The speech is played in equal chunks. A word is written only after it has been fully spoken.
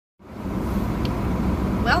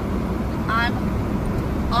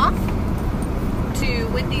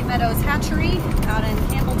Windy Meadows Hatchery out in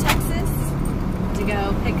Campbell, Texas to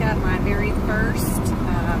go pick up my very first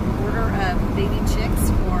order of baby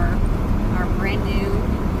chicks for our brand new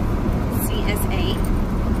CSA.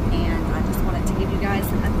 And I just wanted to give you guys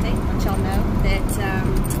an update, let y'all know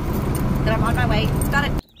that I'm on my way. Got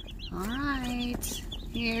it. All right,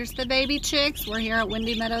 here's the baby chicks. We're here at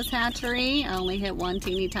Windy Meadows Hatchery. I only hit one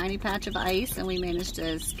teeny tiny patch of ice and we managed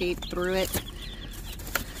to skate through it.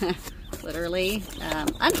 Literally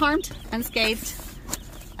unharmed, unscathed.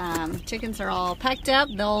 Chickens are all packed up.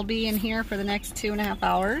 They'll be in here for the next 2.5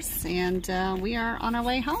 hours, and we are on our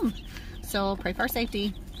way home. So pray for our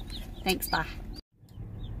safety. Thanks, bye.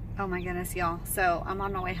 Oh my goodness, y'all. So I'm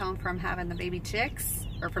on my way home from having the baby chicks,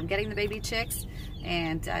 or from getting the baby chicks,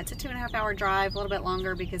 and it's a 2.5 hour drive, a little bit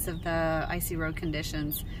longer because of the icy road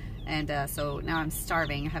conditions. And so now I'm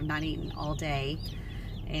starving. I have not eaten all day.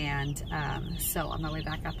 And so on my way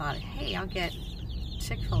back, I thought, hey, I'll get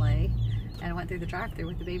Chick-fil-A. And I went through the drive-thru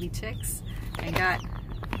with the baby chicks and got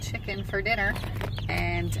chicken for dinner.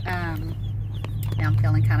 And now I'm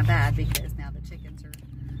feeling kind of bad because now the chickens are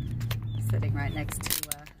sitting right next to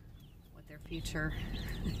what their future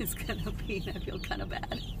is gonna be, and I feel kind of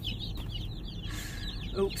bad.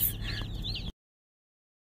 Oops.